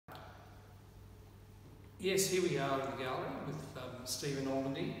Yes, here we are in the gallery with Stephen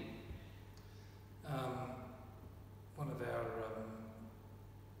Ormandy, one of our,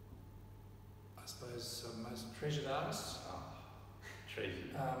 I suppose, most treasured artists.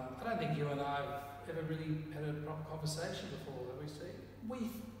 Treasured. I don't think you and I have ever really had a proper conversation before, have we, Steve? We've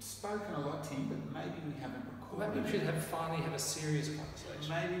spoken a lot, Tim, but maybe we haven't recorded. Well, maybe we should finally have a serious conversation.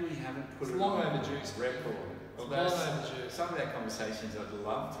 Maybe we haven't put it's it long on overdue. record. Long overdue. Some of our conversations I'd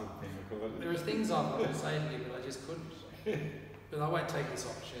love to have been recorded. There are things I wanted to say to you, but I just couldn't. But I won't take this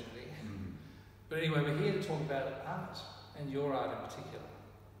opportunity. But anyway, we're here to talk about art, and your art in particular.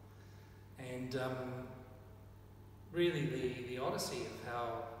 And really the odyssey of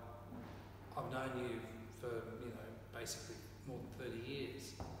how I've known you for, basically more than 30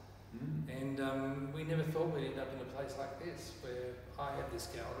 years. And we never thought we'd end up in a place like this, where I have this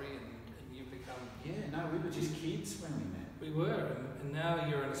gallery and you've become... Yeah, no, we were just kids when we met. We were, and now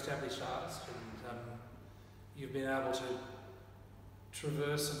you're an established artist, and you've been able to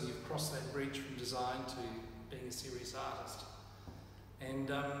traverse and you've crossed that bridge from design to being a serious artist.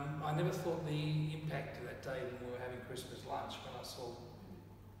 And I never thought the impact of that day when we were having Christmas lunch, when I saw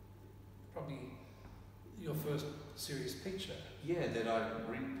probably your first serious picture. Yeah, that I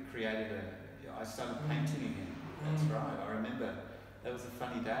recreated I started painting again. That's right. I remember that was a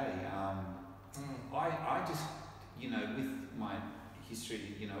funny day. I just, with my history,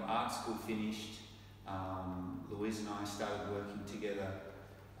 art school finished. Louise and I started working together.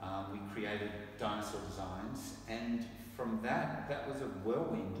 We created Dinosaur designs, and from that was a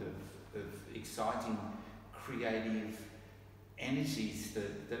whirlwind of exciting, creative energies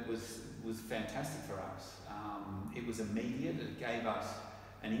that was fantastic for us. It was immediate. It gave us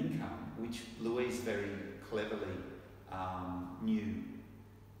an income, which Louise very cleverly knew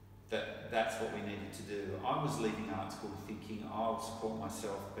that's what we needed to do. I was leaving art school thinking I'll support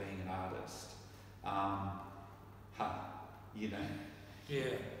myself being an artist.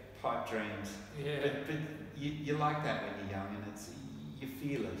 Yeah. Pipe dreams. Yeah. But you like that when you're young, and you're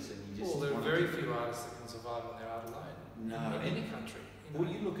fearless, and you just. Well, there are very few artists that can survive on their art alone. No. In any country. Well,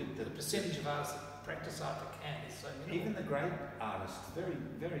 you look at the percentage of artists that practice art that can is so minimal. Even the great artists, very,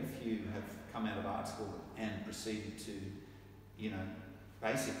 very few have come out of art school and proceeded to,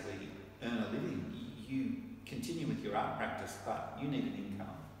 basically earn a living. You continue with your art practice, but you need an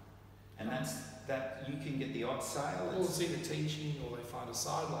income. And that's that you can get the odd sale. Or it's either teaching or they find a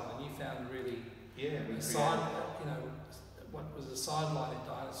sideline, and you found really what was a sideline at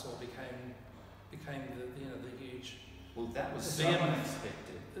Dinosaur became the huge. Well, that was so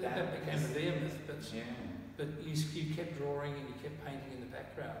unexpected. That became the behemoth, but you kept drawing and you kept painting in the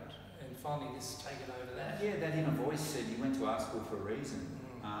background, and finally this has taken over that. Yeah, that inner voice said you went to art school for a reason.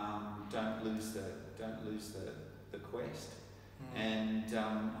 Don't lose the quest. And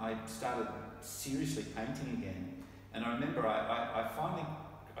I started seriously painting again. And I remember I finally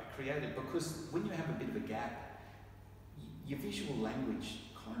created, because when you have a bit of a gap, your visual language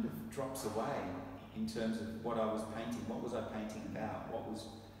kind of drops away in terms of what I was painting. What was I painting about?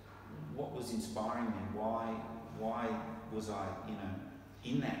 What was inspiring me? Why was I,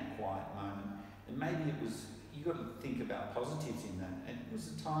 in that quiet moment? And maybe it was, you got to think about positives in that. And it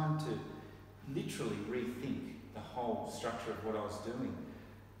was a time to literally rethink the whole structure of what I was doing.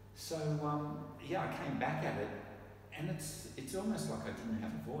 So I came back at it, and it's almost like I didn't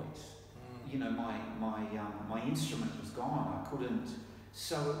have a voice. My instrument was gone. I couldn't.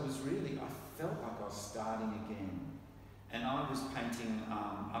 So it was really, I felt like I was starting again. And I was painting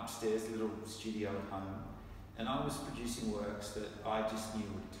upstairs, a little studio at home, and I was producing works that I just knew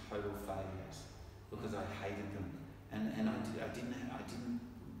were total failures because I hated them, and I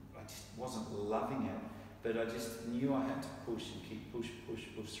just wasn't loving it. But I just knew I had to push and keep push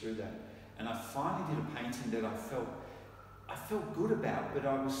through that. And I finally did a painting that I felt good about, but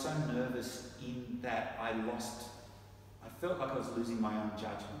I was so nervous in that I felt like I was losing my own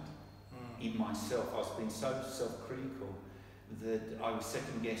judgment in myself. I was being so self-critical that I was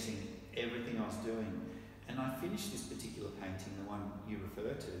second-guessing everything I was doing. And I finished this particular painting, the one you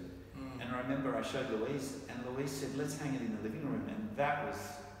refer to, and I remember I showed Louise, and Louise said, let's hang it in the living room. And that was,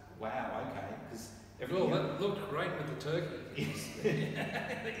 wow, okay, because that looked great with the turkey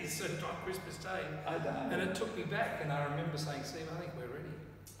that you served on Christmas Day. I know. And it took me back, and I remember saying, Steve, I think we're ready.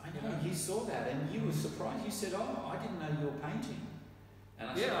 I know, you saw that, and you were surprised. You said, I didn't know you were painting.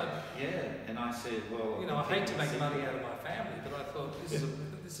 And I said, and I said, well... I hate to make money out of my family, but I thought,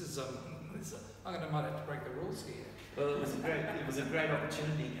 I'm going to might have to break the rules here. Well, it was a great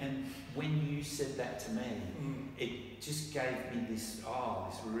opportunity, and when you said that to me, it just gave me this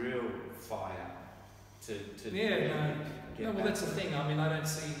real fire to well, that's the thing. I mean,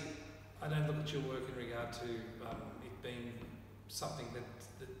 I I don't look at your work in regard to it being something that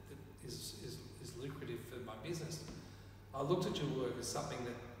is lucrative for my business. I looked at your work as something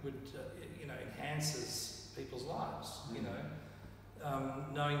that would, enhances people's lives.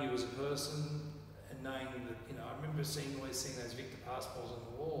 Knowing you as a person and knowing that, I remember always seeing those Victor passports on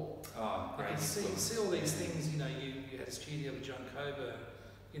the wall. Oh, great. I could see all these things. You had a studio with John Coburn.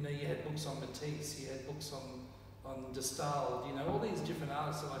 You had books on Matisse. You had books on de Stael. All these different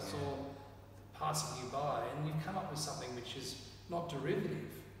artists that I saw passing you by, and you've come up with something which is not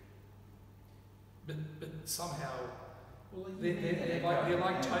derivative, but somehow they're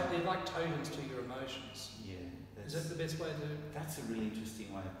like totems to your emotions. Yeah, is that the best way to? That's a really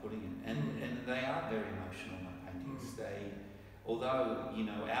interesting way of putting it, and they are very emotional. My paintings, although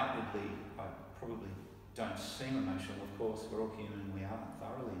outwardly I probably don't seem emotional. Of course, we're all human. We are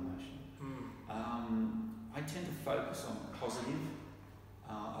thoroughly emotional. I tend to focus on positive.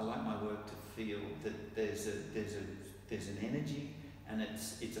 I like my work to feel that there's an energy, and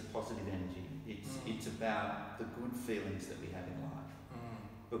it's a positive energy. It's about the good feelings that we have in life,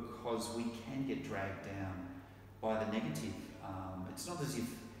 because we can get dragged down by the negative. It's not as if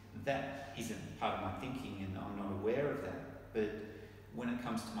that isn't part of my thinking and I'm not aware of that, but when it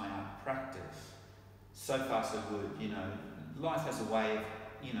comes to my art practice, so far so good. Life has a way of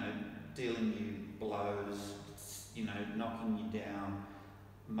dealing you blows, knocking you down.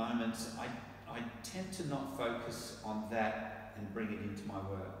 Moments, I tend to not focus on that and bring it into my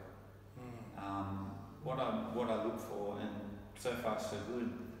work. What I look for, and so far so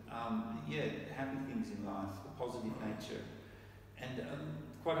good, happy things in life, the positive nature, and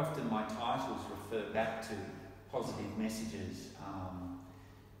quite often my titles refer back to positive messages,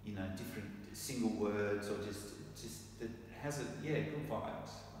 different single words, or just that has good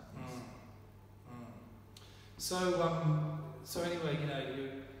vibes. So anyway,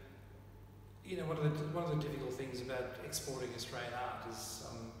 one of the difficult things about exporting Australian art is,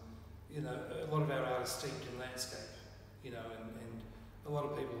 a lot of our art is steeped in landscape, and a lot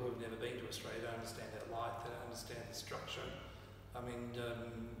of people who have never been to Australia don't understand our light, they don't understand the structure.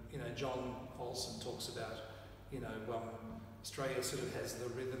 John Olsen talks about, Australia sort of has the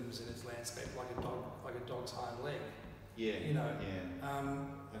rhythms in its landscape like a dog's hind leg.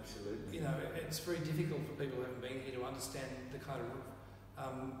 Absolutely. It's very difficult for people who haven't been here to understand the kind of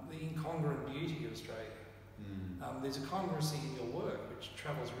the incongruent beauty of Australia. There's a congruency in your work which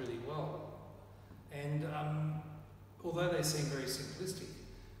travels really well, and although they seem very simplistic,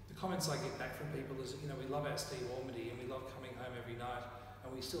 the comments I get back from people is, we love our Steve Ormandy and we love coming home every night,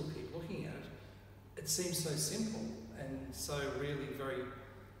 and we still keep looking at it. It seems so simple and so really very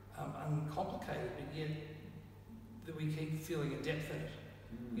uncomplicated, but yet that we keep feeling a depth in it.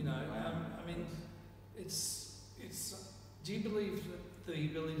 It's. Do you believe that the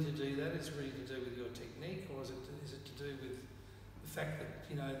ability to do that is really to do with your technique, or is it to do with the fact that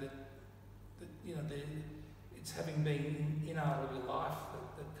it's having been in art all your life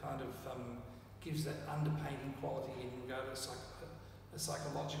that kind of gives that underpainting quality in regard to a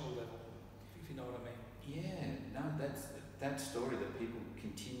psychological level, if you know what I mean? Yeah, no, that's that story that people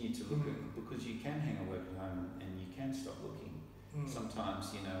continue to look at, because you can hang a work at home and you can stop looking.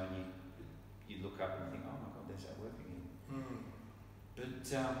 Sometimes, and you look up and think, oh my God, there's that work again. But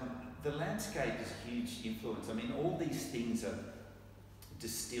the landscape is a huge influence. All these things are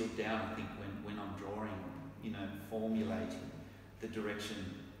distilled down, I think, when I'm drawing, formulating the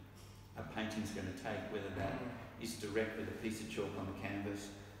direction a painting's going to take, whether that is direct with a piece of chalk on the canvas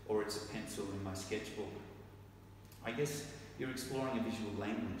or it's a pencil in my sketchbook. I guess you're exploring a visual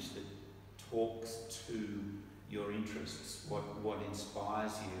language that talks to your interests, what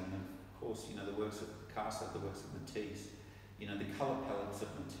inspires you, and of course, the works of Picasso, the works of Matisse, the colour palettes of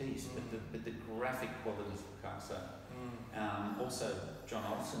Matisse, but the graphic qualities of Picasso. Also, John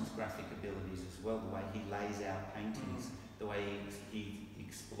Olsen's graphic abilities as well, the way he lays out paintings, the way he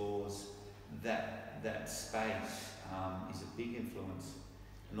explores that space is a big influence.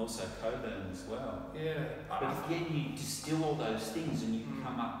 And also Coburn as well. Yeah. But again, you distill all those things and you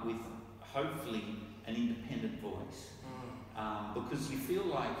come up with, hopefully, an independent voice. Because you feel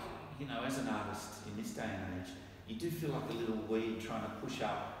like, as an artist in this day and age, you do feel like a little weed trying to push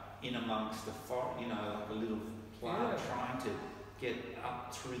up in amongst the forest, like a little plant trying to get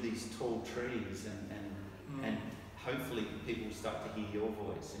up through these tall trees, and hopefully people start to hear your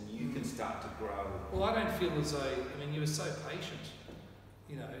voice and you can start to grow. Well, I don't feel as though, you were so patient.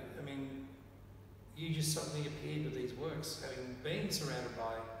 You just suddenly appeared with these works, having been surrounded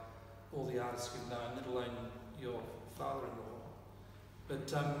by all the artists you've known, let alone your father-in-law.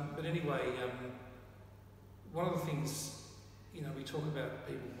 But anyway, one of the things, we talk about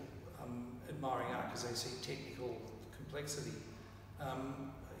people admiring art because they see technical complexity.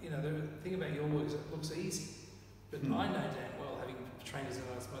 The thing about your work is it looks easy, but I know damn well, having trained as an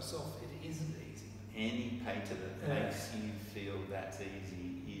artist myself, it isn't easy. Any painter that makes you feel that's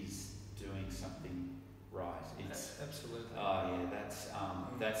easy is doing something right. It's absolutely. Oh yeah,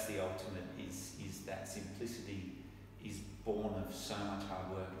 that's the ultimate. Is that simplicity is born of so much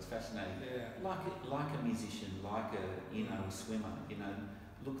hard work. It's fascinating. Yeah. Like a musician, like a swimmer.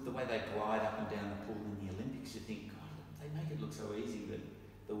 Look the way they glide up and down the pool in the Olympics. You think, God, they make it look so easy, but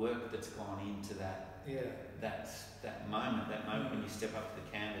the work that's gone into that. Yeah. That moment when you step up to the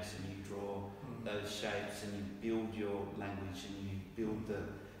canvas and you draw those shapes and you build your language and you build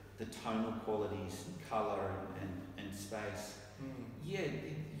the tonal qualities and colour and space. Yeah,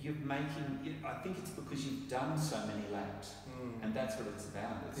 you're making. I think it's because you've done so many laps, and that's what it's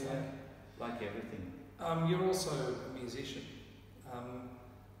about. It's like everything. You're also a musician.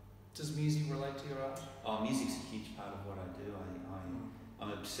 Does music relate to your art? Oh, music's a huge part of what I do.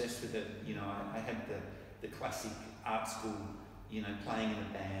 I'm obsessed with it. I had the classic art school. Playing in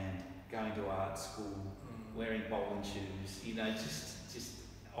a band, going to art school, wearing bowling shoes. Just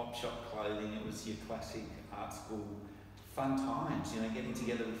op shop clothing. It was your classic art school. Fun times, getting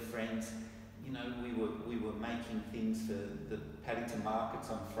together with friends. We were making things for the Paddington markets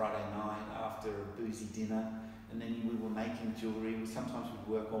on Friday night after a boozy dinner, and then we were making jewellery. Sometimes we'd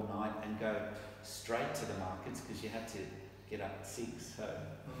work all night and go straight to the markets because you had to get up at 6. So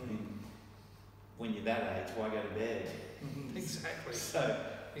when you're that age, why go to bed? Exactly.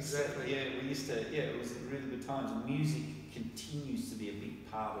 Exactly. We used to. It was really good times. And music continues to be a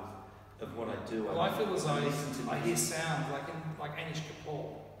big part of what I do. Well, I feel as though I hear sound like Anish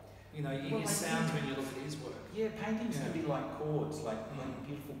Kapoor. You hear sounds when you look at his work. Yeah, paintings can be like chords, like a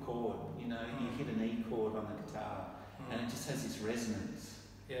beautiful chord. You hit an E chord on the guitar, and it just has this resonance.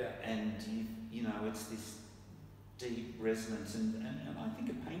 Yeah. And it's this deep resonance, and I think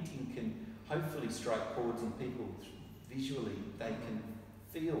a painting can hopefully strike chords in people visually. They can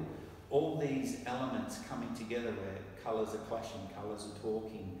feel all these elements coming together where colours are clashing, colours are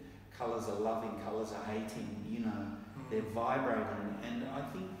talking, colours are loving, colours are hating, they're vibrating. And I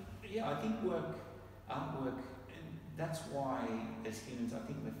think artwork, and that's why as humans, I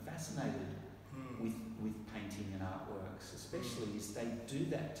think we're fascinated with painting and artworks, especially as they do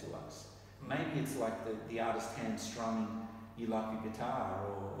that to us. Maybe it's like the artist hand strumming you like a guitar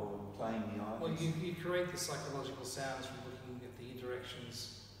or playing the iris. Well, you create the psychological sounds from looking at the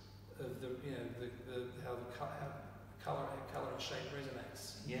interactions of how colour and shape resonates.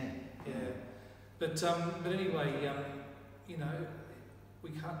 Yeah. But anyway, we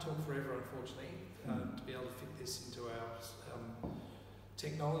can't talk forever, unfortunately, to be able to fit this into our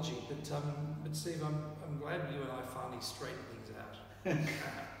technology. But Steve, I'm glad you and I finally straightened things out.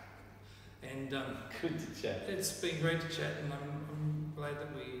 And good to chat. It's been great to chat, and I'm glad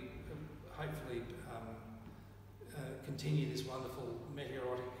that we hopefully continue this wonderful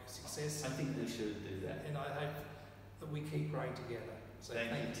meteoric success. I think we should do that. And I hope that we keep growing together. So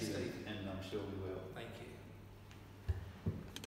thank you, Steve. And I'm sure we will. Thank you.